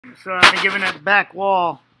So I've been giving that back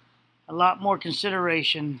wall a lot more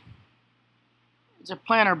consideration. It's a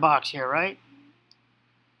planter box here, right?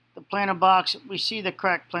 The planter box, we see the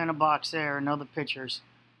cracked planter box there in other pictures.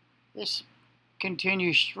 This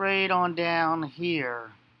continues straight on down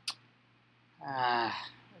here.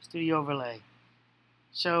 Let's do the overlay.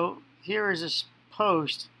 So here is this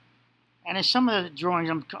post, and in some of the drawings,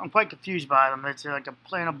 I'm quite confused by them. It's like a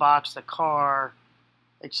planter box, the car,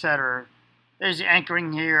 etc. There's the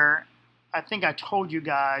anchoring here. I think I told you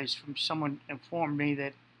guys, from someone informed me,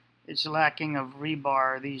 that it's lacking of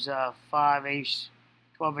rebar. These 5/8,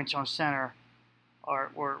 12-inch on center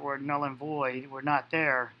were null and void. Were not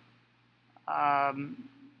there.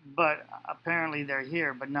 But apparently they're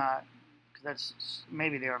here, but not. Because that's,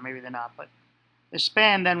 maybe they are, maybe they're not. But the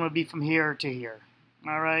span then would be from here to here.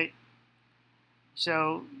 All right.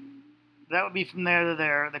 So that would be from there to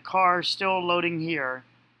there. The car is still loading here.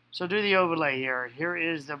 So do the overlay here. Here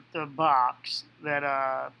is the box,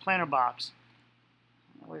 that planter box.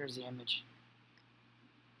 Where's the image?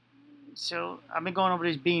 So I've been going over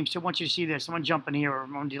these beams. So I want you to see this. Someone jump in here, or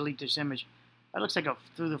I'm going to delete this image. That looks like a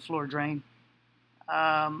through the floor drain.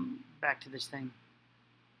 Back to this thing.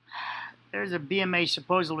 There's a BMA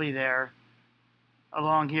supposedly there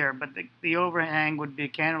along here, but the overhang would be a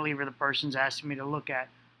cantilever the person's asking me to look at.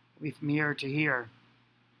 It'll be from here to here.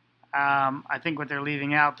 I think what they're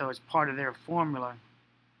leaving out, though, as part of their formula,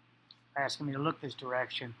 asking me to look this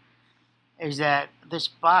direction, is that this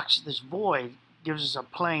box, this void, gives us a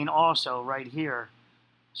plane also right here.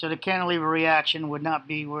 So the cantilever reaction would not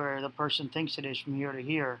be where the person thinks it is from here to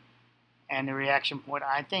here. And the reaction point,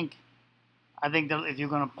 I think that if you're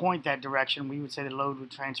going to point that direction, we would say the load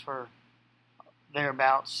would transfer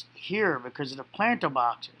thereabouts here because of the planter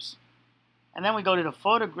boxes. And then we go to the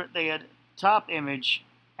photograph, the top image,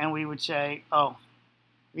 and we would say, oh,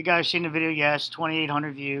 you guys seen the video? Yes,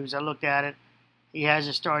 2,800 views. I looked at it. He has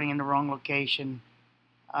it starting in the wrong location.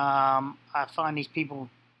 I find these people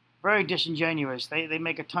very disingenuous. They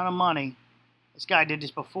make a ton of money. This guy did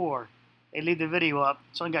this before. They leave the video up.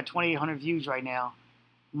 It's only got 2,800 views right now.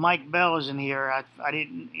 Mike Bell is in here. I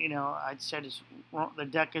didn't, I said the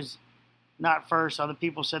deck is not first. Other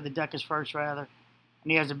people said the deck is first, rather.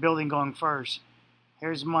 And he has a building going first.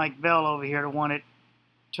 Here's Mike Bell over here, the one that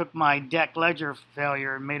took my deck ledger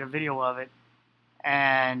failure and made a video of it.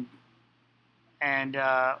 And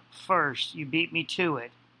first, you beat me to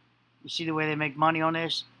it. You see the way they make money on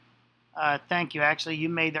this? Thank you. Actually, you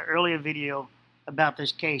made the earlier video about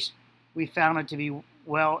this case. We found it to be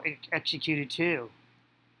well executed too.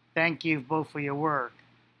 Thank you both for your work.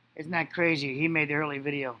 Isn't that crazy? He made the early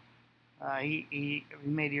video. He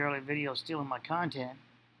made the early video stealing my content,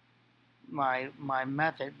 my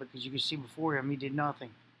method, because you can see before him he did nothing.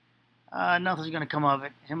 Nothing's going to come of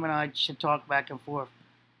it. Him and I should talk back and forth.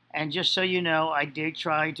 And just so you know, I did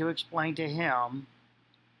try to explain to him,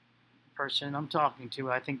 the person I'm talking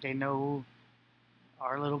to, I think they know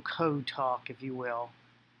our little code talk, if you will,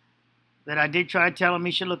 that I did try to tell him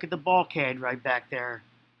he should look at the bulkhead right back there.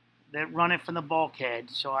 That run it from the bulkhead.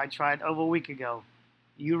 So I tried over a week ago.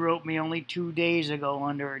 You wrote me only 2 days ago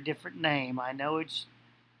under a different name. I know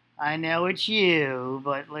it's you,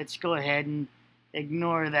 but let's go ahead and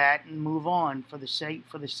ignore that and move on for the sake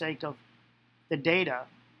of the data.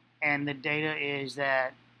 And the data is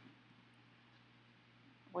that,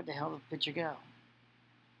 where the hell did the picture go?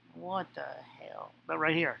 What the hell? But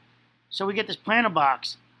right here. So we get this planter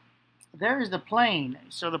box. There is the plane.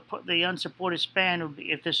 So the unsupported span would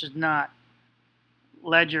be, if this is not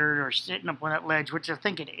ledgered or sitting up on that ledge, which I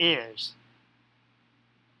think it is.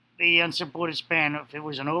 The unsupported span, if it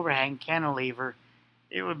was an overhang cantilever,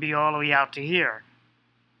 it would be all the way out to here.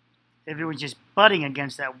 If it was just butting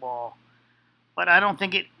against that wall. But I don't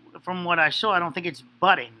think it, from what I saw, I don't think it's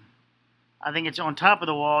butting. I think it's on top of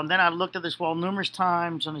the wall. And then I looked at this wall numerous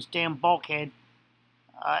times on this damn bulkhead.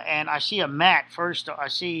 And I see a mat first. I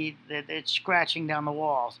see that it's scratching down the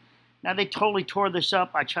walls. Now they totally tore this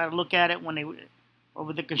up. I tried to look at it when they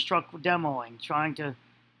over the construct demoing, trying to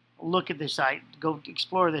look at the site, go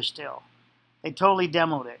explore this still. They totally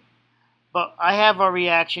demoed it. But I have a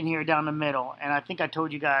reaction here down the middle, and I think I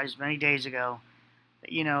told you guys many days ago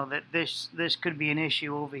that, that this could be an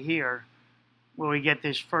issue over here where we get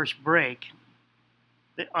this first break,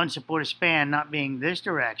 the unsupported span not being this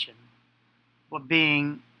direction, but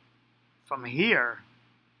being from here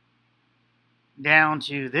down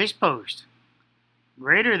to this post,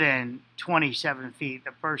 greater than 27 feet.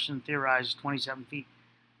 The person theorizes 27 feet.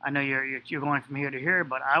 I know you're going from here to here,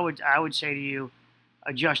 but I would say to you,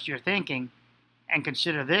 adjust your thinking and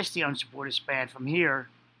consider this the unsupported span from here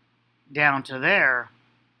down to there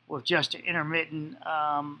with just an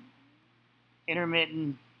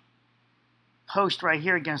intermittent post right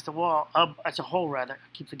here against the wall. That's a hole, rather. I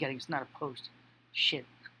keep forgetting it's not a post. Shit.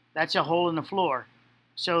 That's a hole in the floor.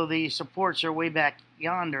 So the supports are way back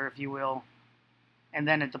yonder, if you will. And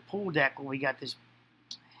then at the pool deck, we got this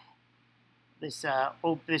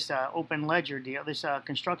open ledger deal, this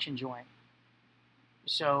construction joint.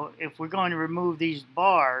 So if we're going to remove these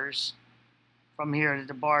bars from here, that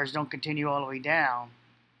the bars don't continue all the way down,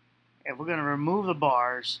 if we're going to remove the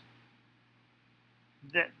bars,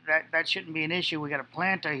 that shouldn't be an issue. We got a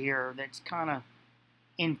planter here that's kind of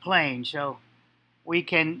in plane, so we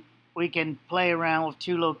can play around with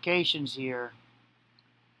two locations here.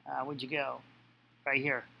 Where'd you go? Right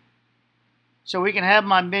here. So we can have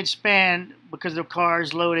my mid-span because the car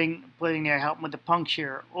is loading, putting there, helping with the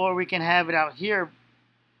puncture, or we can have it out here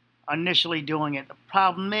initially doing it. The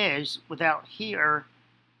problem is, without here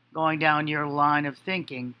going down your line of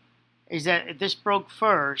thinking, is that if this broke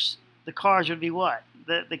first, the cars would be what?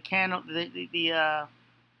 The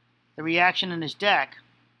reaction in this deck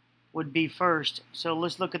would be first. So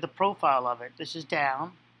let's look at the profile of it. This is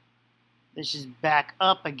down. This is back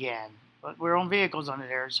up again. But we're on vehicles under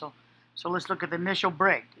there, so let's look at the initial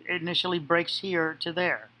brake. It initially brakes here to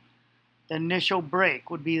there. The initial brake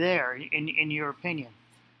would be there, in your opinion.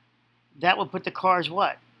 That would put the cars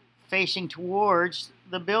what? Facing towards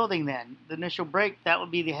the building then. The initial brake, that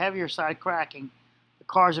would be the heavier side cracking. The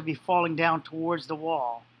cars would be falling down towards the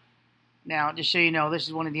wall. Now, just so you know, this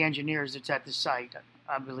is one of the engineers that's at the site,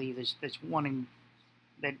 I believe, that's wanting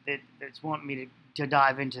me to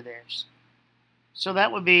dive into this. So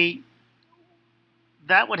that would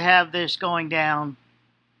have this going down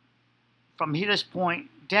from this point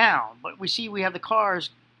down. But we see we have the cars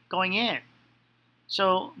going in.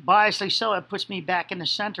 So biasly so, it puts me back in the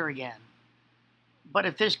center again. But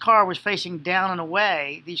if this car was facing down and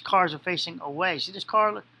away, these cars are facing away. See this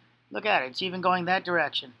car? Look at it. It's even going that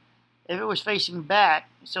direction. If it was facing back,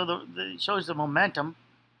 so it shows the momentum.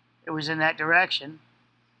 It was in that direction.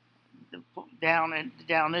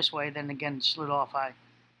 Down this way, then again slid off.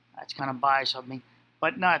 That's kind of bias of me.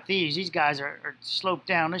 But not these. These guys are sloped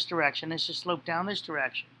down this direction. This is sloped down this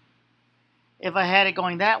direction. If I had it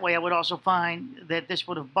going that way, I would also find that this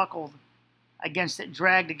would have buckled against it,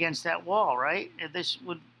 dragged against that wall, right? If this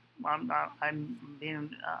would, I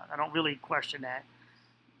don't really question that.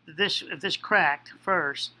 If this cracked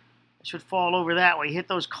first, this would fall over that way, hit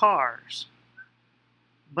those cars.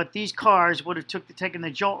 But these cars would have taken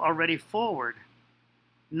the jolt already forward,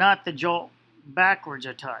 not the jolt backwards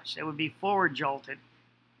a touch. It would be forward jolted,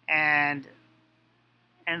 and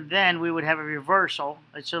then we would have a reversal.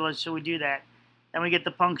 So we do that. Then we get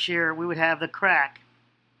the puncture. We would have the crack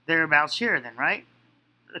thereabouts here then, right?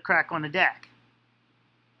 The crack on the deck.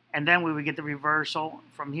 And then we would get the reversal.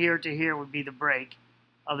 From here to here would be the break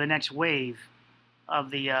of the next wave of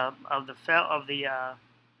the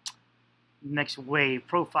next wave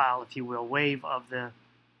profile, if you will, wave of the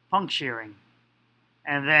puncturing.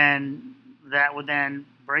 And then that would then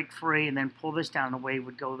break free and then pull this down. The wave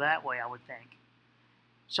would go that way, I would think.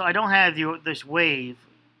 So I don't have this wave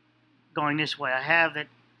going this way. I have that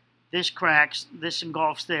this cracks, this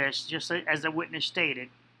engulfs this, just as the witness stated.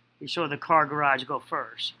 He saw the car garage go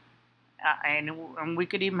first. And we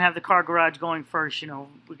could even have the car garage going first. You know,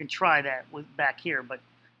 we can try that back here. But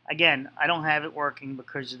again, I don't have it working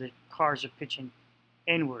because the cars are pitching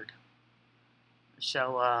inward.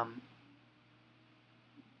 So,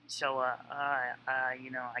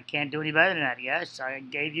 you know, I can't do any better than that. Yes, I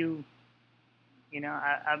gave you, you know,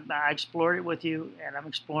 I explored it with you, and I'm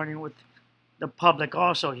exploring it with the public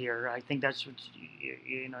also here. I think that's what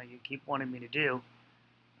you know you keep wanting me to do.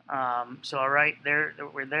 So all right,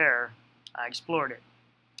 we're there. I explored it.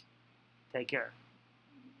 Take care.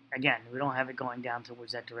 Again, we don't have it going down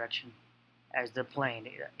towards that direction as the plane.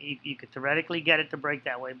 You could theoretically get it to break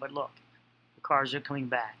that way, but look, the cars are coming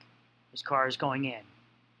back. This car is going in.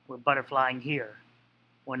 We're butterflying here.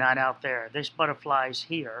 We're not out there. This butterfly's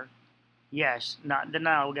here. Yes,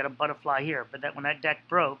 now we got a butterfly here, but when that deck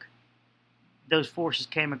broke, those forces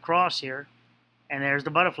came across here, and there's the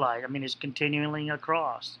butterfly. I mean, it's continuing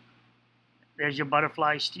across. There's your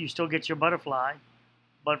butterfly. You still get your butterfly,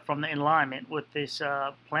 but from the alignment with this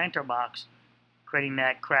planter box, creating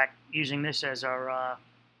that crack, using this as our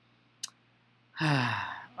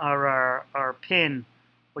pin.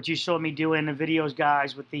 What you saw me do in the videos,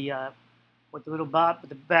 guys, with the little with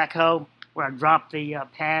the backhoe, where I dropped the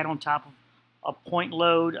pad on top of a point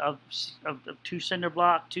load of 2 cinder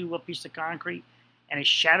block to a piece of concrete, and it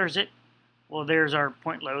shatters it. Well, there's our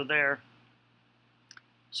point load there.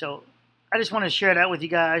 So I just want to share that with you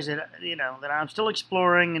guys, that that I'm still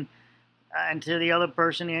exploring, and to the other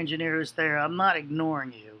person, the engineer who's there, I'm not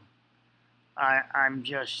ignoring you. I'm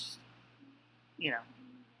just, you know,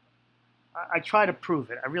 I try to prove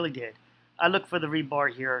it. I really did. I look for the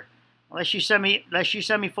rebar here. Unless you send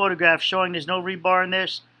me photographs showing there's no rebar in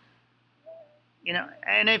this,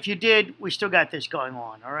 and if you did, we still got this going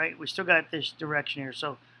on. All right, we still got this direction here,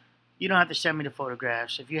 so you don't have to send me the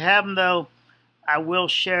photographs. If you have them though, I will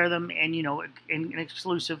share them, and in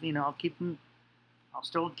exclusive. I'll keep them. I'll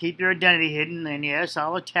still keep your identity hidden, and yes,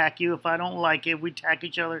 I'll attack you if I don't like it. If we attack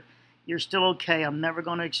each other, you're still okay. I'm never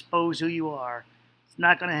going to expose who you are. It's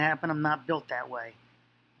not going to happen. I'm not built that way.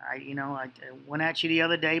 I went at you the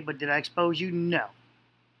other day, but did I expose you? No.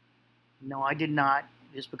 No, I did not.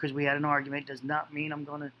 Just because we had an argument does not mean I'm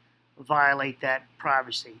going to violate that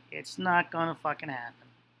privacy. It's not going to fucking happen.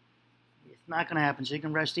 It's not going to happen, so you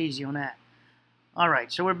can rest easy on that. All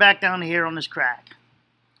right, so we're back down here on this crack.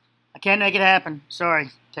 I can't make it happen. Sorry.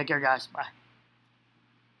 Take care, guys. Bye.